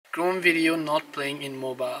Chrome video not playing in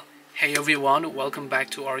mobile. Hey everyone, welcome back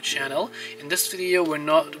to our channel. In this video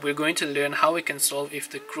we're going to learn how we can solve if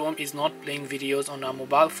the Chrome is not playing videos on our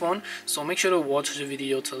mobile phone, so make sure to watch the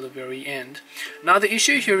video till the very end. Now the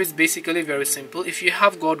issue here is basically very simple. If you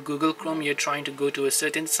have got Google Chrome, you're trying to go to a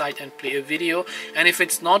certain site and play a video, and if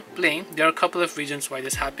it's not playing, there are a couple of reasons why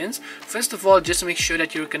this happens. First of all, just make sure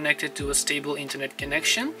that you're connected to a stable internet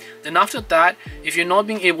connection. Then after that, if you're not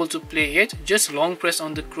being able to play it, just long press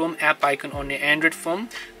on the Chrome app icon on your Android phone.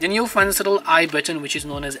 Then you'll find this little I button which is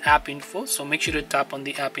known as App Info, so make sure to tap on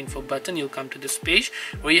the App Info button. You'll come to this page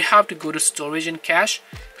where you have to go to Storage and Cache,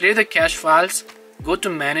 clear the cache files, go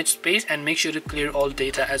to Manage Space, and make sure to clear all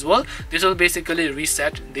data as well. This will basically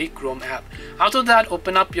reset the Chrome app. After that,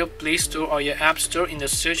 open up your Play Store or your App Store. In the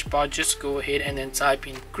search bar, just go ahead and then type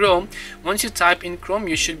in Chrome. Once you type in Chrome,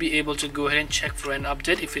 you should be able to go ahead and check for an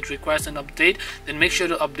update. If it requires an update, then make sure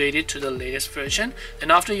to update it to the latest version.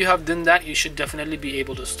 Then after you have done that, you should definitely be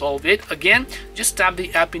able to solve it. Again, just tap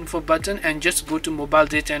the App Info button and just go to Mobile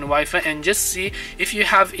Data and Wi-Fi and just see if you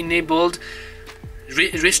have enabled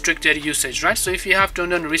restricted usage, right? So if you have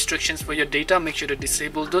turned on restrictions for your data, make sure to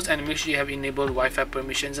disable those and make sure you have enabled Wi-Fi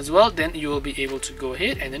permissions as well. Then you will be able to go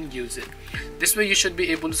ahead and then use it. This way you should be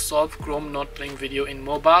able to solve Chrome not playing video in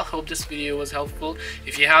mobile. Hope this video was helpful.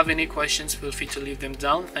 If you have any questions, feel free to leave them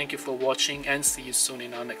down. Thank you for watching and see you soon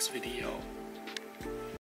in our next video.